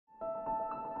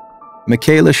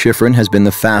Michaela Schifrin has been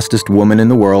the fastest woman in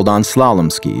the world on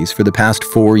slalom skis for the past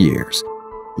 4 years.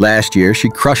 Last year, she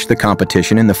crushed the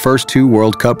competition in the first 2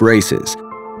 World Cup races,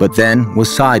 but then was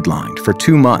sidelined for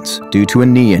 2 months due to a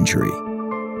knee injury.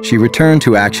 She returned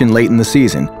to action late in the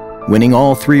season, winning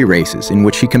all 3 races in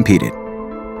which she competed.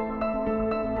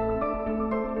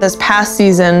 This past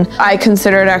season, I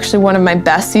considered actually one of my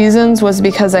best seasons was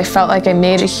because I felt like I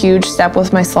made a huge step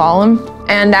with my slalom.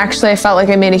 And actually I felt like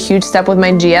I made a huge step with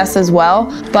my GS as well,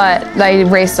 but I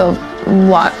raced a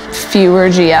lot fewer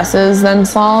GSs than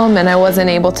slalom and I wasn't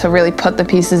able to really put the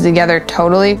pieces together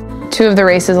totally. 2 of the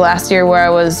races last year where I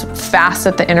was fast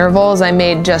at the intervals, I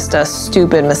made just a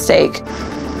stupid mistake.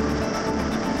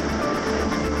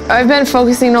 I've been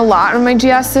focusing a lot on my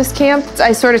GS this camp.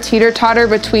 I sort of teeter-totter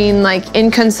between like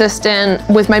inconsistent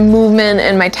with my movement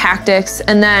and my tactics,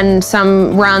 and then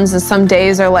some runs and some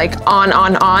days are like on,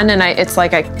 and it's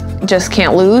like I just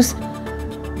can't lose.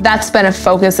 That's been a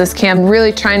focus this camp,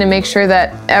 really trying to make sure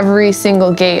that every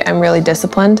single gate I'm really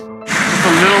disciplined. A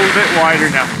little bit wider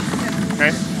now,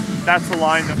 okay? That's the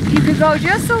line. You could go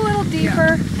just a little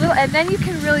deeper, and then you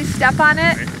can really step on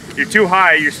it. Okay. You're too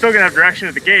high, you're still gonna have direction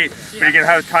at the gate, but you're gonna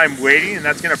have time waiting, and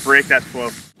that's gonna break that flow.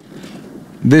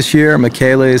 This year,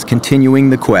 Michaela is continuing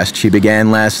the quest she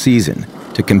began last season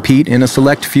to compete in a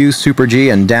select few Super G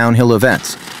and downhill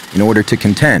events in order to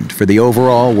contend for the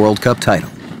overall World Cup title.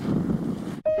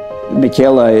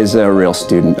 Michaela is a real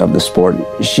student of the sport.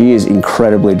 She is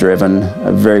incredibly driven,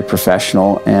 very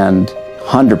professional, and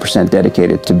 100%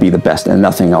 dedicated to be the best, and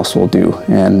nothing else will do.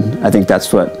 And I think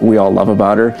that's what we all love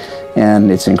about her,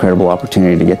 and it's an incredible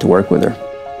opportunity to get to work with her.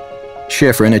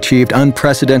 Schifrin achieved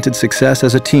unprecedented success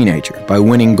as a teenager by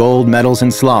winning gold medals in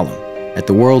slalom at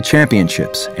the World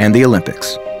Championships and the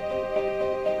Olympics.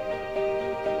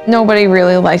 Nobody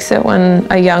really likes it when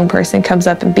a young person comes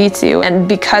up and beats you. And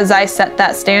because I set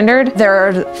that standard, there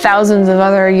are thousands of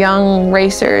other young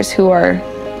racers who are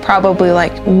probably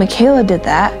like, Michaela did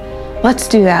that. Let's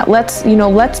do that. Let's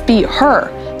beat her.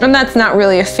 And that's not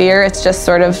really a fear. It's just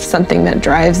sort of something that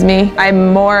drives me.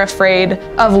 I'm more afraid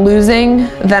of losing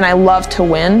than I love to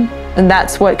win. And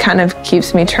that's what kind of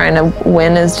keeps me trying to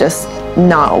win, is just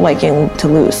not liking to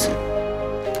lose.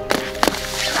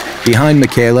 Behind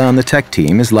Michaela on the tech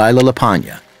team is Lila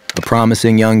Lapagna, a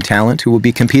promising young talent who will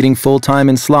be competing full-time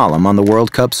in slalom on the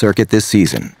World Cup circuit this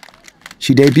season.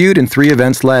 She debuted in 3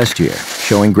 events last year,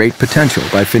 showing great potential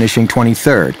by finishing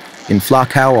 23rd in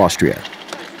Ohau, Austria.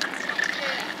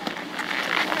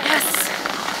 Yes!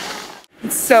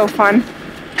 It's so fun.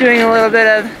 Doing a little bit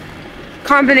of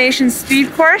combination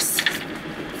speed course,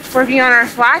 working on our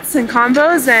flats and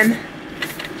combos and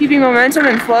keeping momentum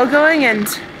and flow going, and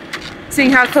seeing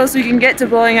how close we can get to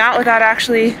blowing out without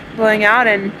actually blowing out,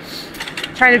 and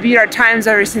trying to beat our times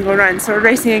every single run. So we're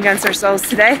racing against ourselves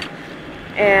today,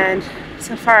 and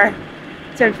so far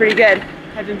it's been pretty good.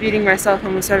 I've been beating myself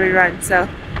almost every run, so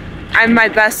I'm my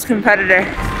best competitor.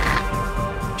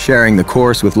 Sharing the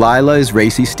course with Lila is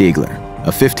Racy Stiegler,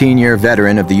 a 15-year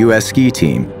veteran of the U.S. ski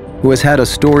team who has had a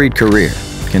storied career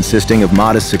consisting of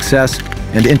modest success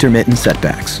and intermittent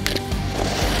setbacks.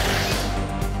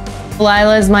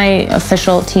 Lila is my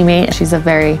official teammate. She's a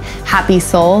very happy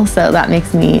soul, so that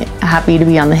makes me happy to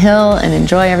be on the hill and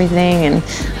enjoy everything, and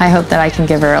I hope that I can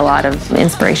give her a lot of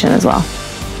inspiration as well.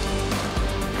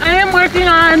 I am working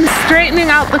on straightening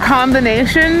out the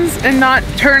combinations and not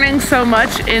turning so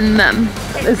much in them.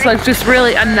 It's like just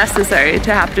really unnecessary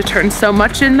to have to turn so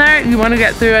much in there. You want to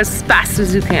get through as fast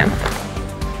as you can.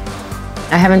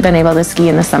 I haven't been able to ski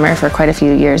in the summer for quite a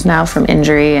few years now from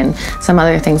injury and some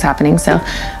other things happening. So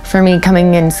for me,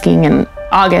 coming in skiing in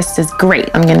August is great.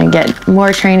 I'm gonna get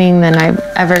more training than I've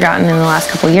ever gotten in the last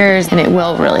couple years, and it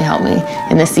will really help me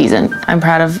in this season. I'm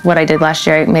proud of what I did last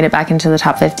year. I made it back into the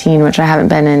top 15, which I haven't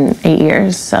been in 8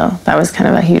 years. So that was kind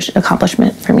of a huge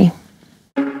accomplishment for me.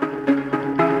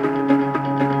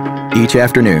 Each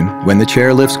afternoon, when the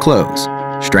chairlifts close,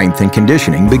 strength and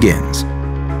conditioning begins.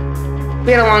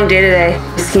 We had a long day today,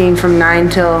 skiing from 9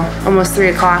 till almost 3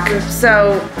 o'clock.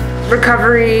 So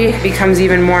recovery becomes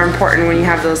even more important when you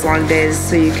have those long days,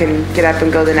 so you can get up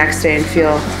and go the next day and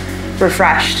feel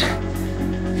refreshed.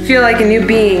 Feel like a new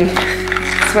being.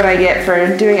 That's what I get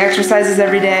for doing exercises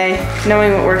every day,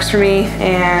 knowing what works for me,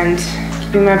 and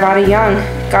keeping my body young.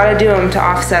 Gotta do them to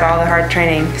offset all the hard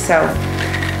training, so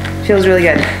feels really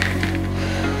good.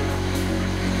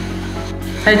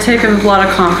 I take a lot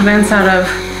of confidence out of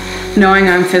knowing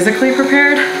I'm physically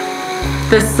prepared.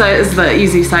 This side is the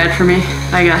easy side for me,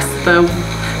 I guess. The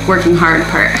working hard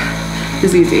part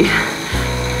is easy.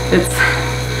 It's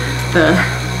the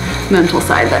mental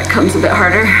side that comes a bit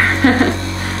harder.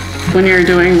 When you're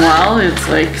doing well, it's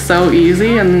like so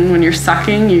easy, and when you're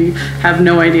sucking, you have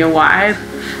no idea why.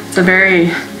 It's a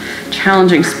very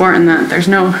challenging sport in that there's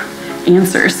no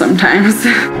answers sometimes.